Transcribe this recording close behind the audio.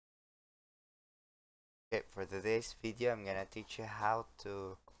Okay, for today's video, I'm gonna teach you how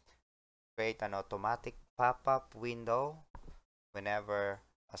to create an automatic pop-up window whenever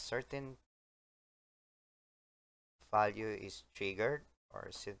a certain value is triggered or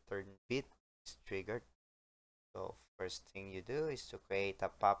a certain bit is triggered. So first thing you do is to create a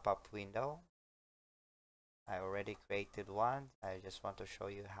pop-up window. I already created one. I just want to show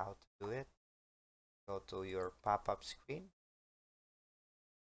you how to do it. Go to your pop-up screen,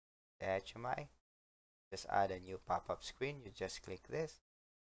 the HMI. Just add a new pop-up screen. You just click this.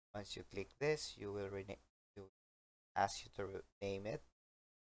 Once you click this, you will ask you to name it,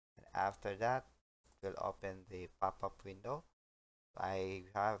 and after that we'll open the pop-up window. I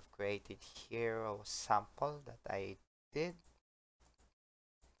have created here a sample that I did.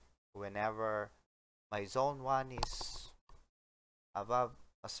 Whenever my zone 1 is above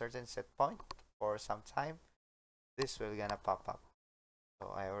a certain set point for some time, this will gonna pop up.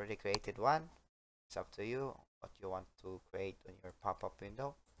 So I already created one. It's up to you what you want to create on your pop-up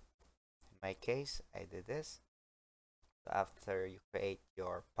window. In my case, I did this. So after you create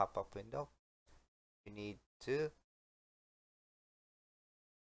your pop-up window, you need to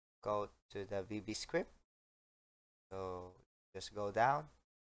go to the VBScript. So just go down,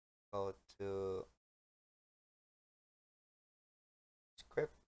 go to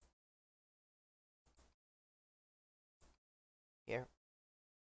script here.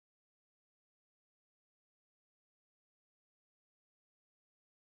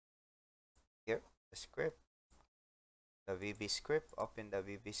 Here, the script, the VBScript, open the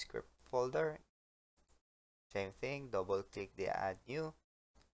VBScript folder. Same thing, double click the add new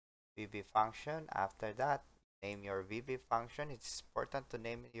VB function. After that, name your VB function. It's important to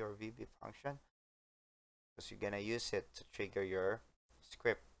name your VB function because you're gonna use it to trigger your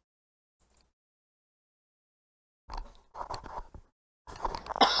script.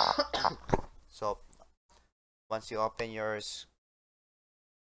 So once you open your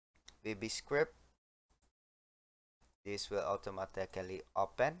VBScript, this will automatically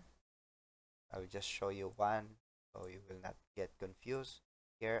open. I will just show you one so you will not get confused.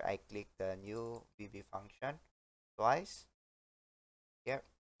 Here I click the new VB function twice. Here,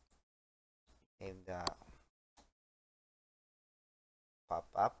 name the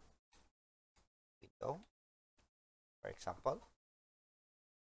pop-up window, for example.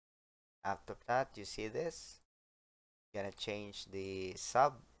 After that, you see this, you're gonna change the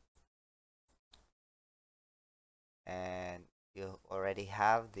sub, and you already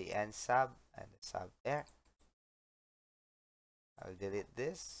have the end sub and the sub there. I'll delete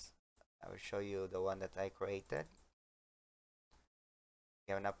this. I will show you the one that I created.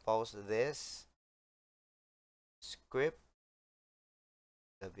 I'm gonna post this script,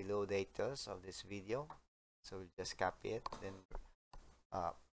 the below details of this video. So we'll just copy it, then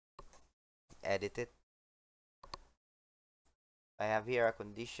edit it. I have here a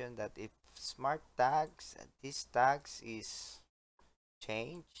condition that if SmartTags, these tags is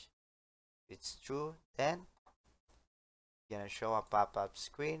changed, it's true, then gonna show a pop-up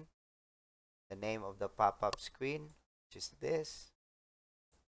screen. The name of the pop-up screen, which is this.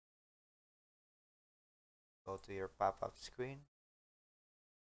 Go to your pop-up screen.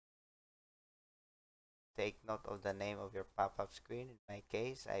 Take note of the name of your pop-up screen. In my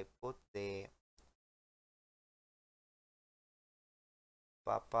case, I put the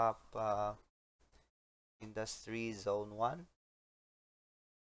pop-up industry zone 1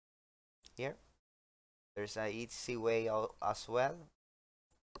 here. There's an easy way as well.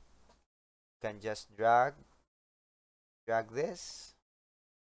 You can just drag this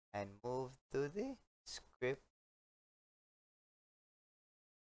and move to the script,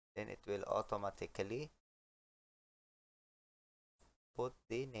 then it will automatically put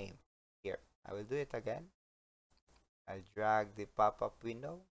the name here. I will do it again. I'll drag the pop-up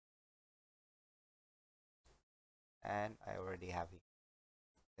window, and I already have it.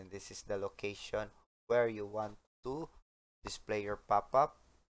 And this is the location where you want to display your pop-up.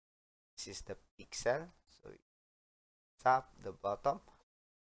 This is the pixel, so top, the bottom,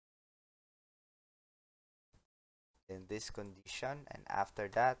 then this condition, and after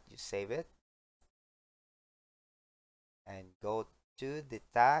that you save it and go to the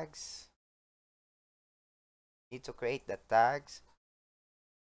tags. Need to create the tags,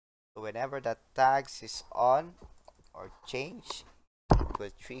 so whenever the tags is on or change, it will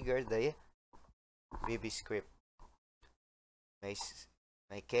trigger the VBScript. In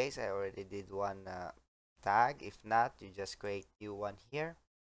my case, I already did one tag. If not, you just create new one here.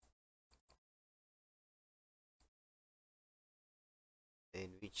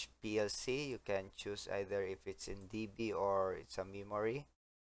 In which PLC, you can choose either if it's in DB or it's a memory.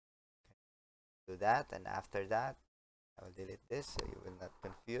 do that, and after that I will delete this so you will not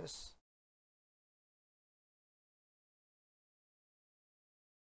confuse.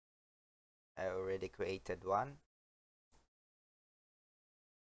 I already created one.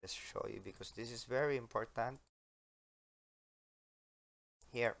 Just show you because this is very important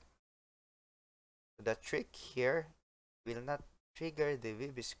here. So the trick here will not trigger the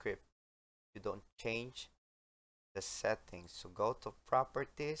VBScript. You don't change the settings. So go to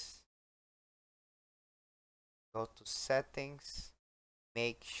properties, go to settings,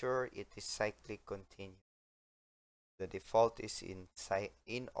 make sure it is cyclic continue. The default is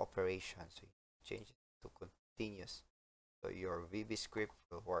in operation, so you change it to continuous, so your VBScript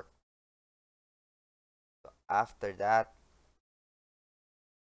will work. So after that,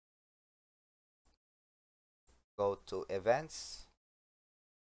 go to events.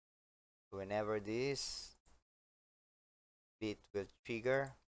 Whenever this bit will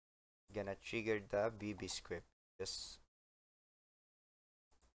trigger, gonna trigger the VBScript. Just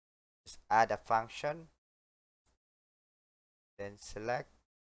add a function, then select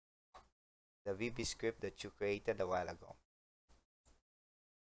the VBScript that you created a while ago.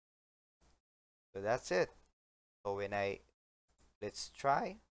 So that's it. So when let's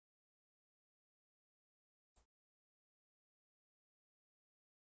try.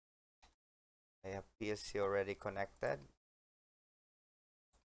 I have PLC already connected.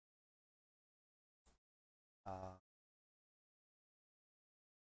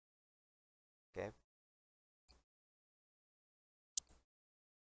 Okay.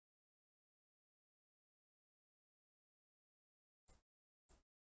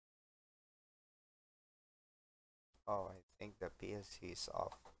 Oh, I think the PLC is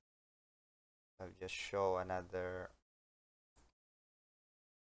off. I'll just show another.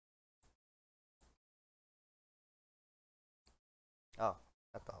 Oh,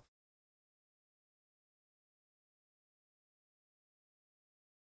 not off.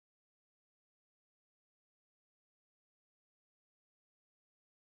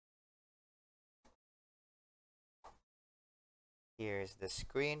 Here's the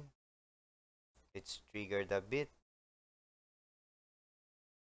screen. It's triggered a bit.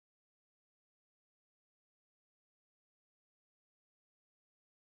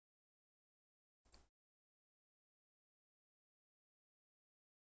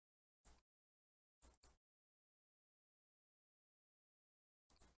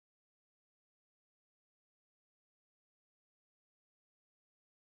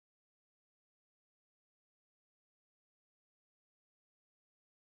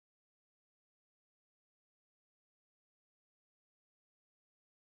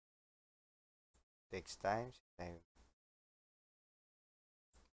 Takes time. Okay.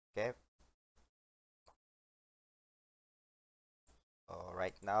 So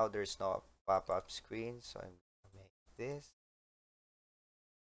right now there's no pop-up screen, so I'm gonna make this.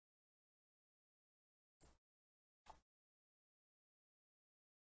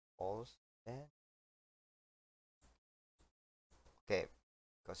 Pause then. Okay,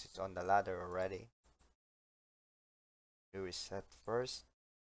 because it's on the ladder already. We reset first.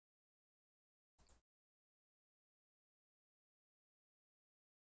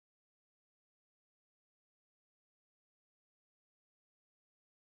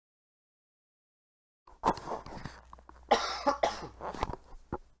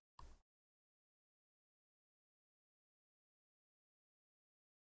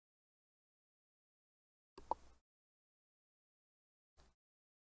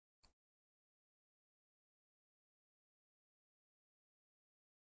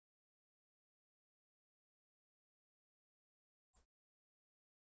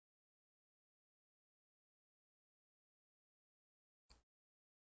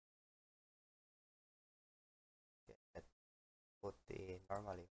 Okay, let's put the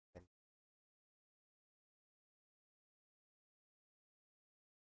normally open.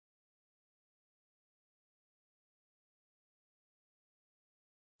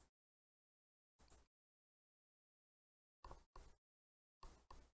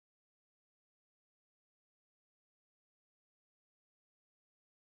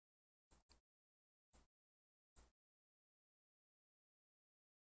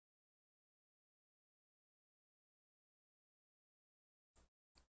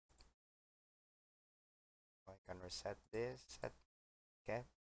 So I can reset this. Okay.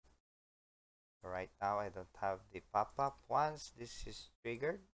 So right now I don't have the pop-up. Once this is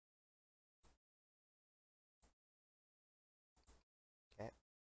triggered. Okay.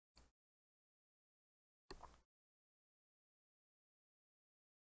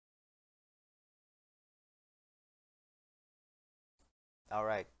 All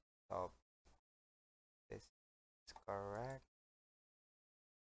right. So correct.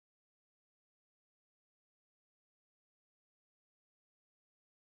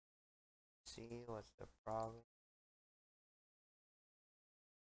 See what's the problem.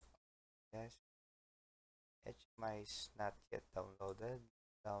 Yes, HMI is not yet downloaded.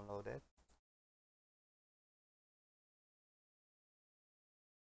 Download it.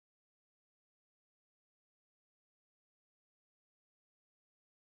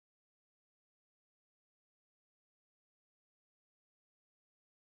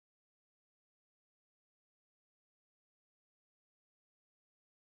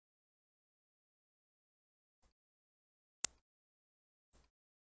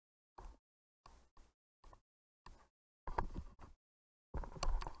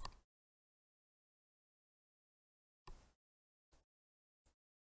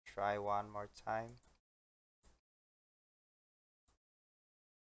 Try one more time.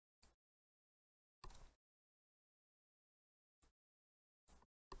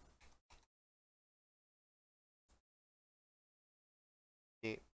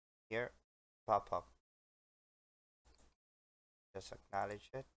 See here, pop up. Just acknowledge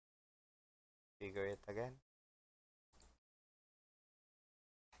it. Figure it again.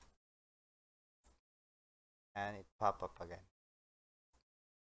 And it pop up again.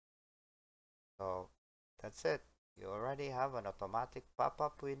 So that's it. You already have an automatic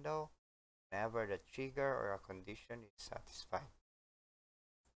pop-up window whenever the trigger or a condition is satisfied.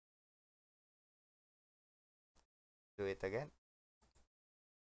 Do it again.